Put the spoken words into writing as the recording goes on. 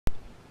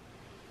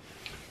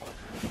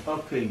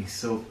Okay,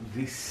 so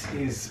this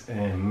is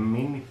a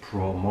Mini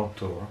Pro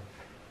motor,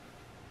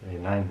 a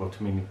Ninebot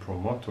Mini Pro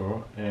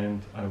motor,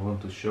 and I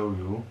want to show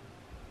you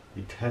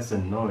it has a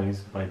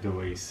noise. By the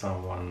way,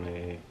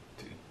 someone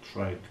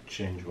tried to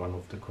change one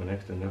of the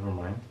connector, never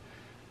mind,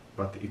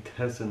 but it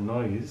has a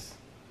noise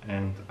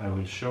and I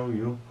will show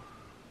you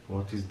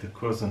what is the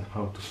cause and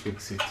how to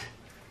fix it.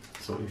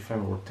 So if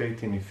I'm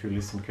rotating, if you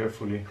listen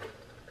carefully,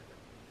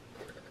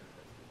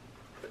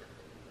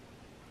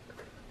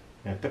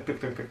 yeah, tick,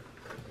 tick, tick, tick.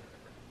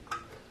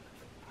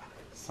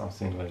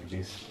 Something like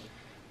this.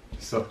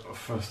 So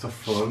first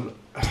of all,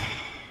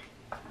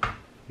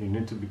 you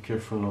need to be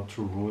careful not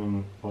to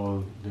ruin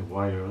all the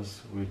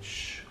wires,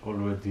 which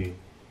already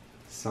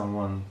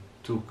someone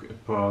took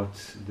apart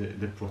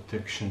the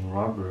protection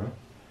rubber.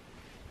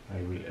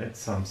 I will add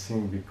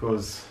something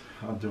because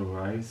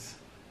otherwise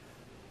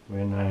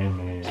when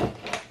I'm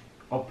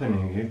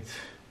opening it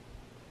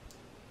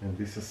and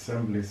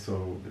disassembly,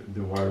 so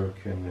the wire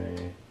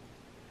can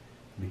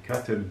be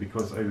cutted,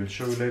 because I will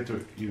show you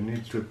later, you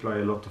need to apply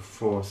a lot of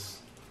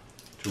force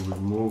to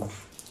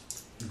remove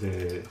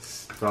the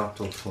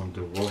stator from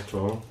the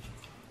rotor,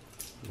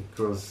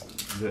 because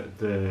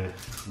the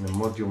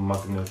nemodium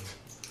magnet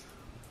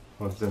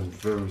holds them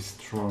very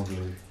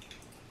strongly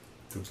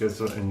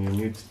together, and you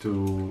need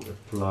to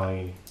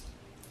apply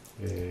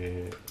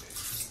a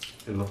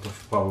lot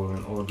of power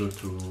in order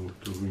to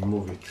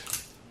remove it.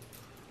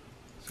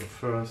 So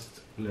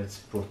first let's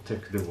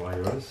protect the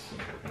wires.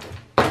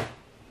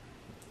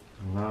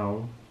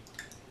 Now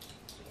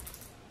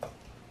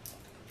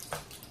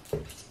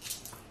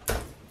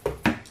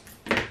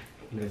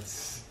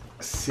let's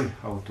see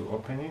how to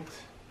open it.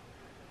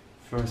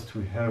 First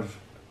we have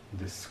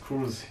the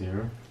screws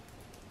here.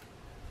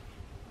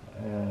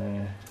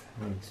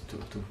 Need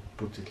to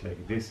put it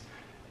like this.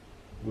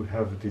 We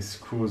have these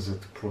screws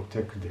that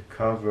protect the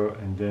cover,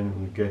 and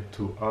then we get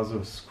two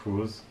other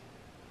screws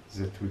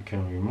that we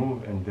can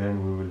remove, and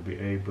then we will be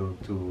able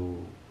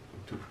to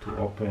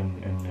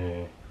open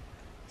and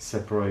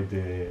separate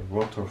the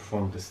rotor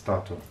from the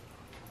stator.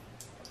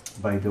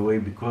 By the way,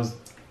 because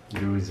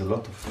there is a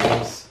lot of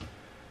force,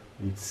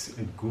 it's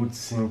a good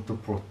thing to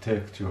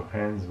protect your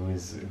hands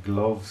with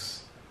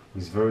gloves,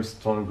 with very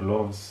strong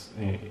gloves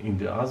in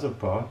the other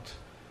part,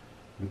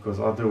 because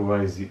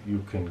otherwise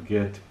you can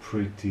get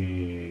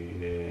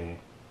pretty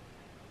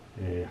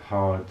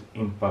hard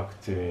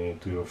impact to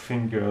your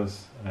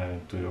fingers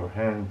and to your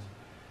hand,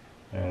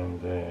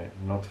 and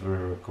not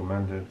very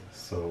recommended.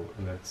 So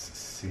let's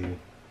see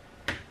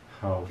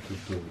how to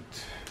do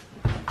it.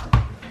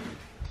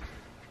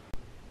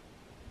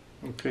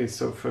 Okay,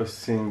 so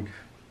first thing,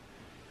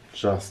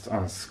 just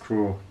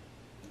unscrew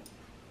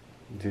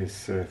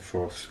these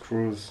 4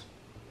 screws.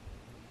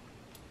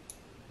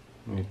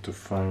 Need to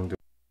find the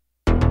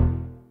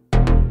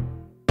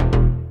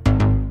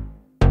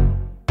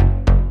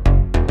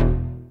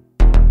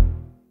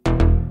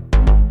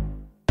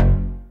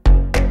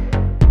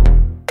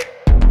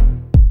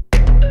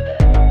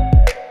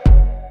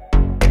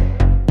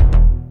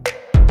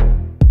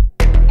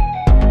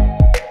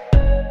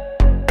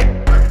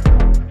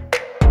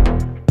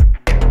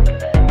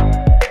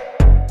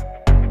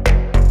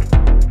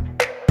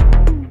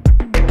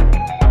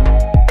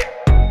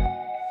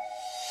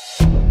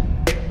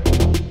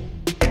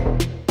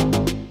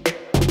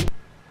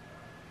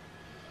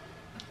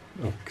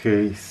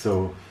Okay,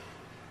 so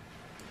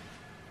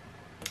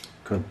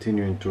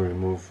continuing to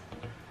remove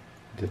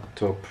the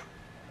top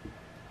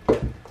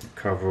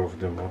cover of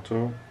the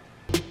motor.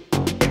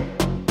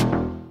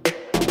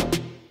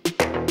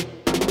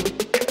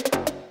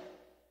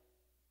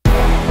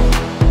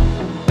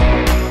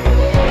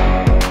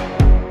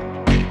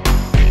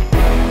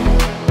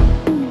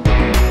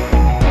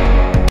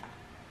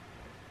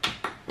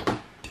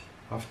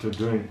 After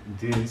doing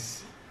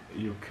this,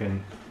 you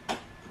can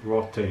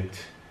rotate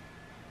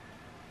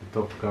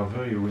the top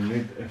cover. You will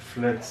need a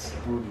flat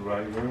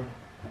screwdriver.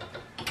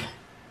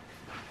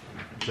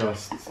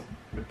 Just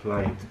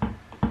apply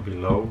it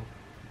below.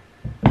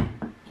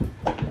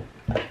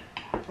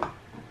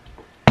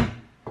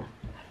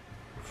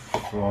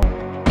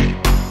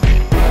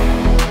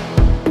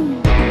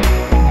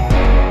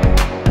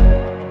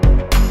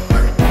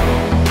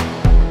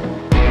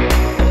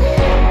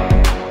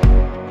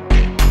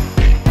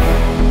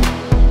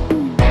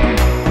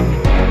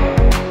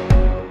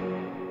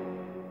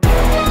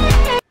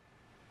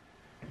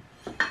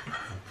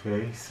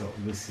 Okay, so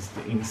this is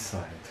the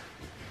inside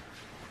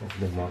of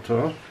the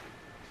motor,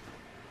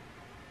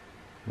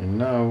 and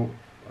now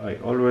I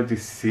already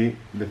see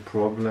the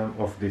problem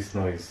of this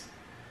noise.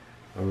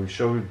 I will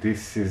show you.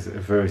 This is a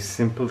very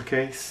simple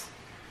case.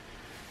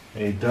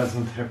 It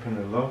doesn't happen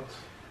a lot,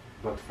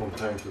 but from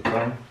time to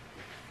time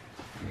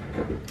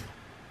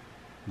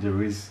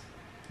there is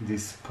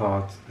this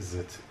part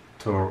that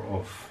tore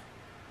off.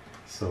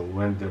 So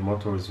when the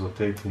motor is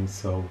rotating,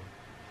 so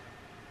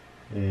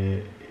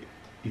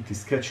it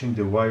is catching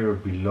the wire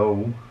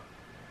below,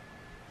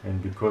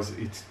 and because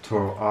it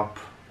tore up,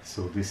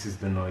 so this is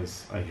the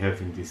noise I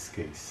have in this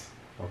case.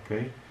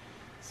 Okay,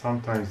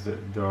 Sometimes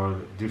there are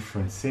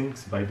different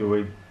sinks. By the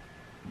way,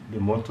 the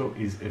motor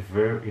is in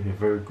a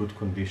very good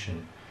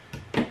condition,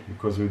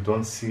 because we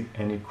don't see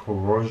any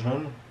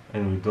corrosion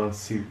and we don't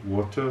see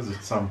water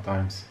that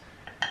sometimes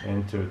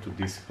enter to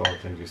this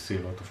part and you see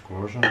a lot of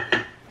corrosion.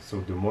 So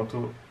the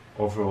motor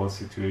overall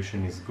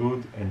situation is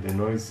good, and the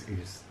noise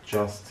is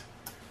just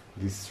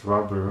this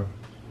rubber.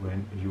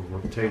 When you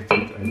rotate it,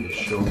 I will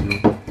show you.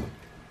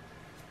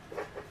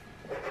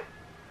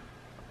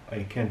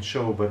 I can't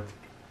show, but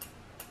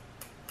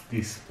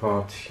this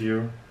part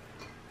here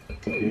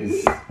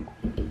is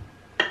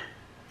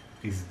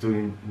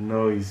doing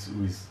noise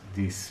with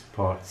these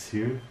parts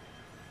here.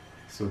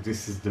 So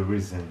this is the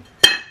reason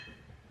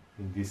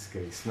in this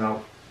case.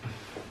 Now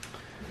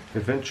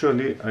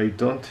eventually I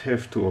don't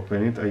have to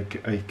open it,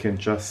 I can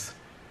just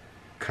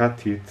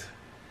cut it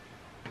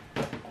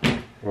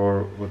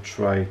or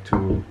try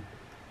to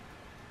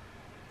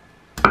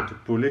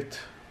pull it.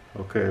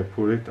 Okay, I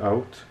pull it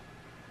out.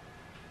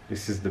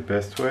 This is the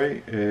best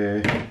way.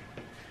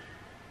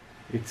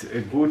 It's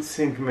a good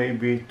thing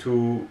maybe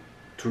to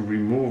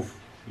remove.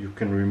 You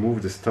can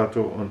remove the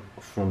stator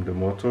from the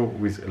motor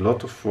with a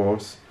lot of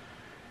force.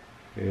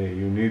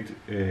 You need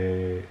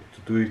to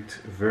do it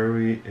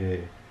very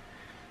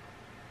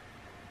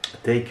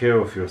take care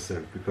of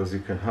yourself, because you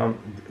can harm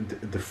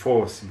the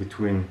force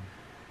between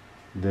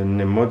the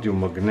nemodium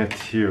magnet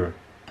here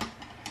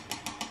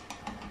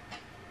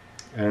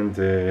and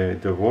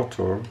the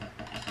rotor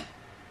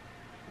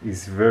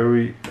is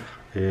very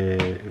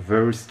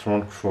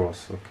strong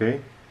force. Okay,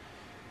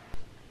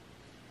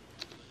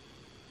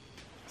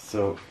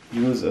 so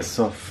use a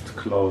soft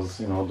cloth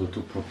in order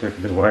to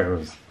protect the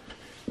wires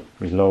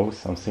below,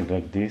 something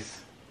like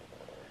this.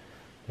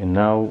 And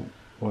now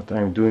what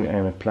I'm doing,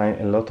 I'm applying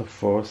a lot of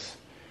force,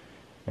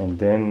 and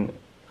then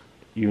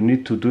you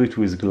need to do it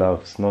with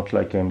gloves, not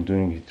like I'm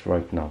doing it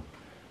right now.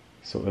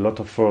 So a lot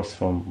of force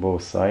from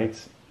both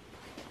sides.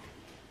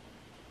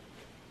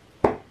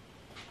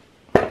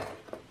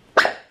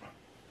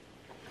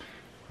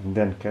 And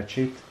then catch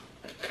it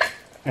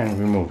and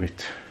remove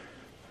it.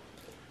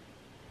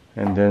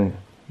 And then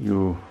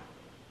you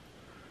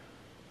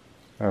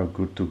are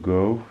good to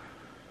go.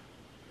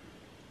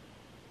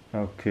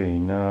 Okay,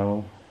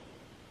 now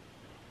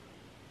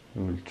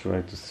we will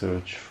try to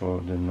search for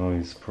the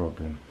noise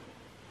problem.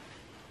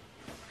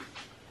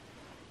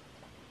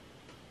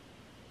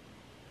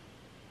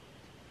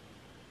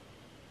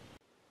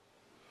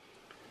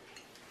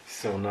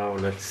 So now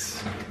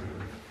let's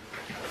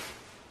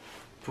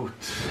put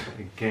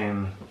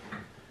again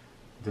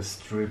the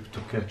strip to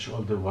catch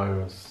all the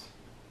wires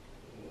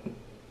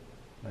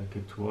like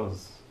it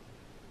was,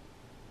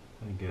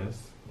 I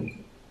guess.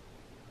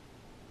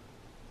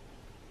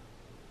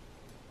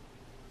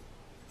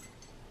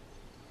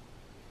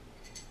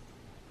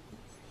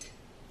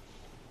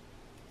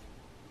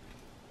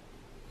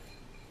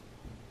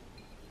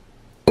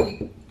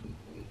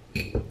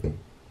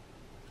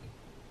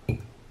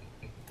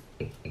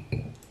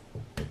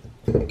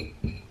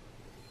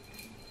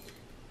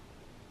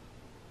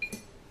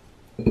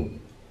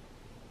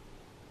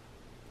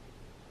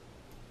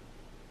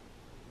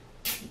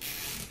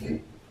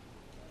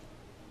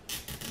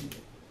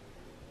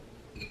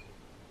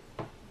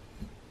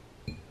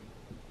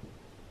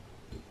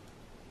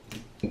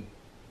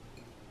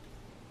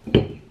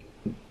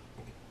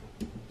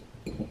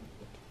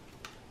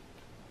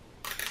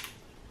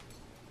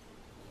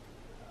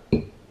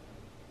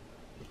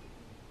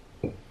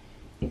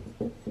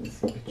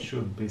 It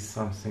should be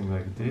something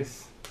like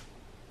this.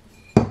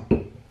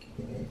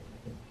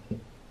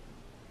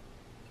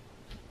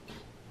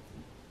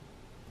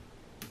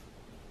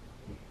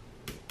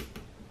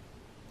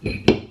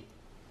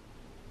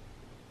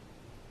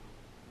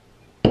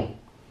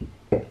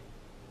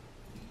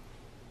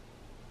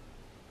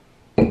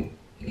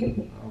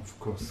 Of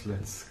course,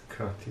 let's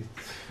cut it.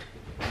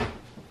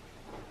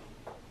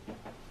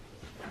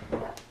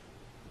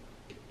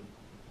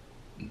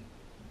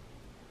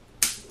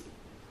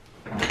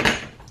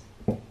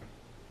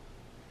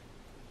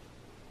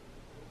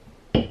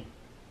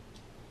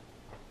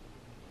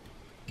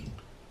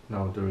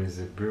 Now there is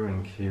a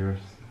bearing here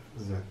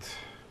that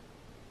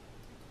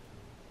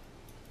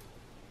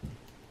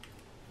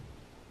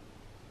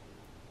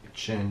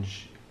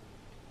changed.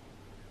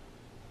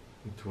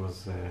 It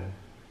was I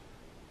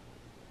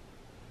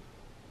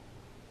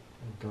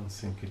don't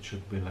think it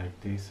should be like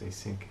this. I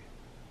think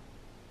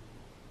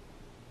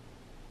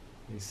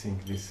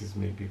this is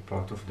maybe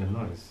part of the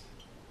noise.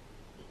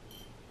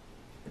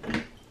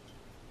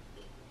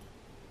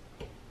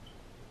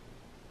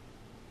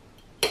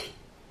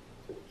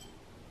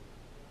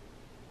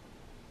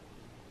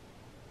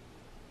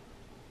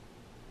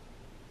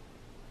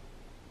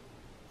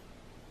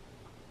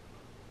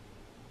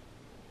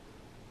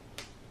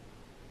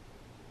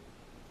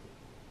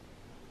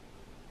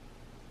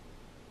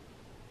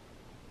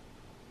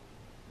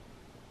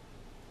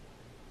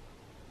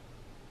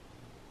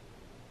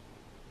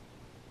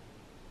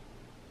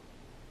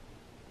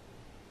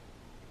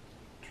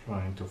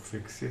 Trying to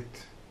fix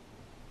it.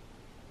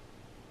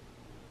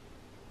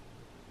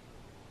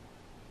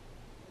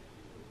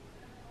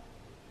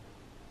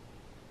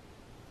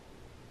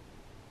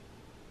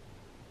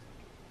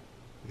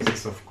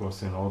 this, of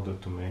course, in order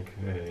to make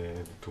the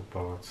two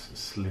parts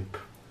slip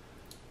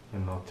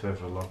and not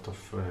have a lot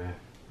of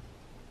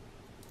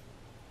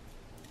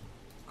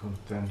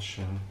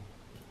contention.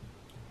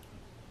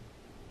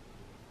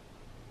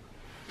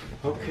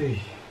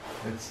 Okay,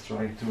 let's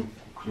try to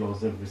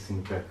close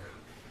everything back.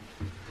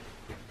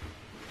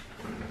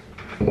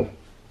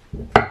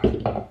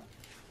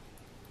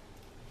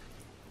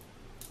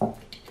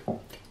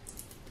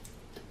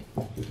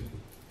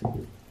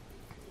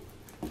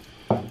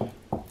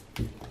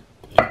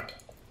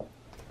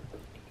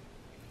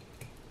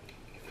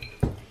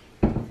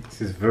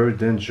 This is very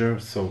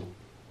dangerous, so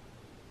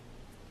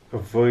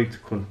avoid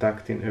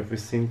contacting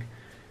everything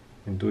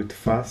and do it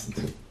fast.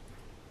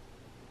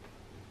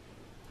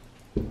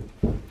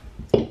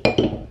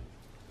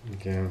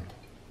 Again.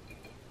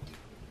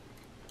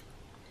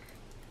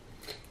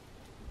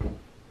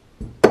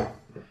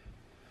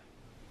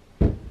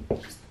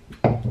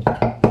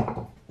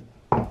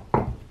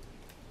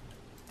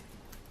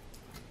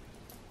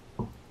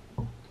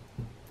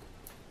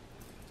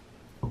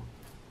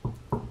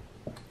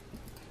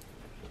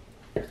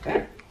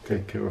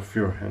 Take care of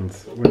your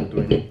hands when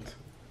doing it.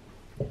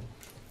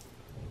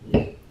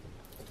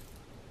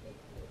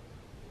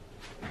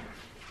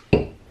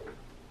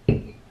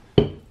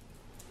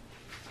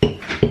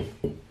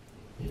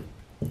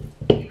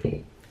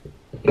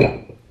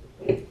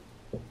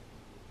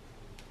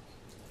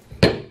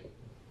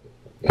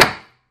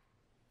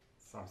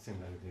 Something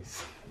like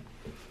this.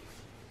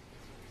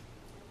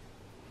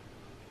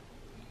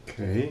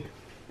 Okay.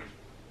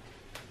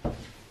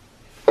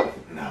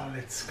 Now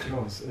let's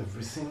close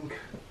everything.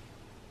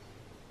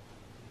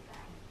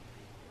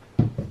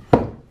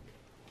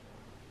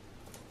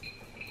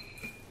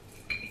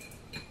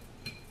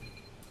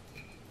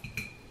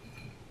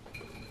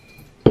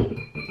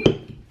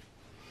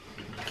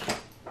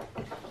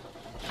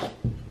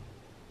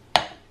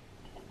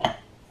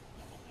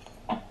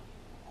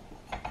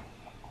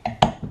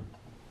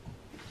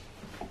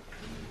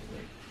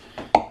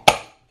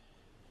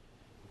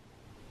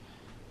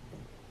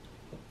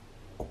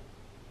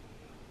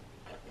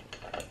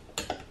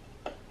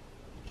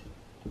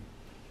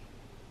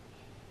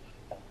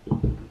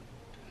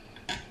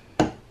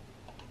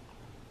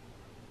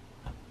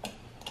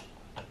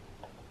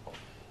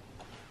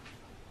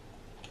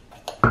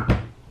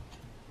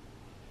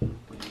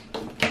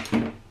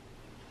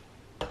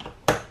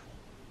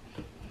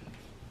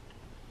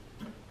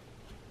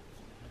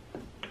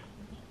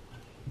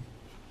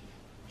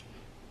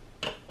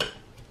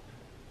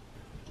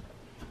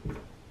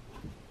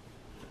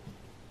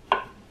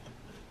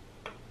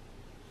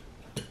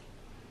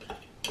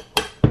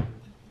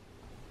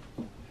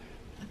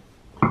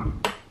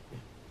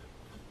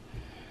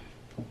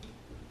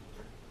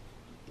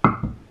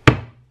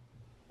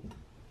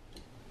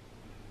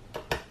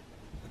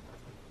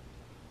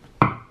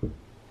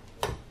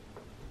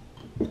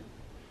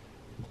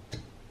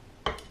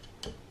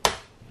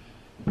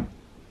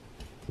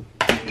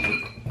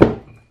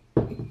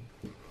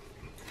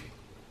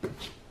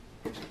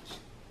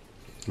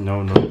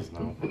 No noise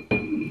now.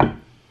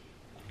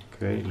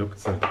 Okay,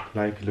 looks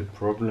like the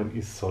problem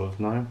is solved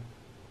now.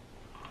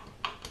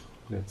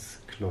 Let's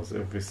close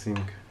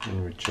everything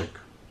and recheck.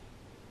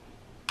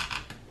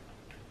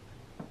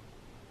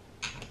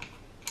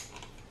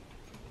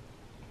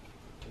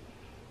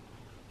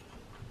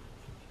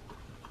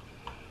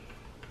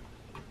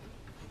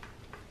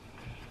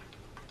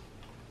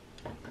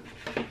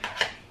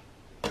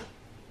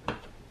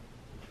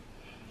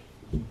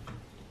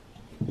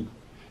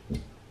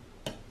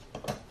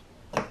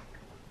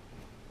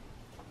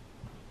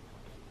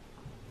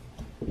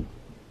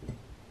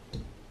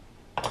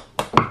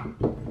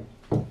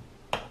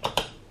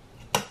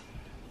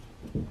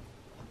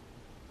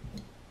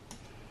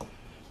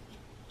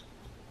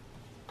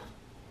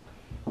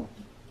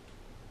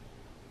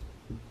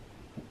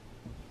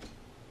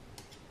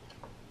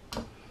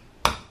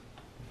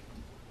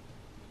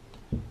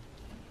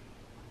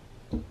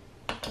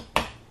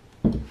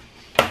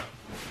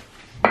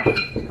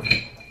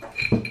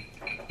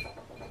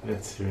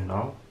 Let's hear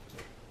now.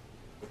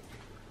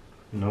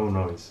 No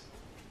noise.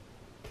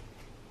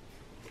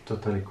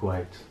 Totally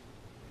quiet.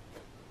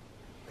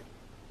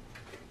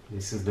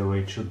 This is the way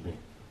it should be.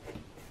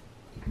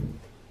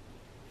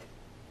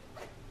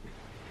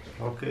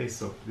 Okay,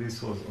 so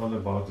this was all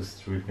about the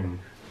stripping.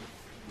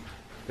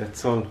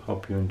 That's all.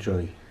 Hope you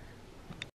enjoy.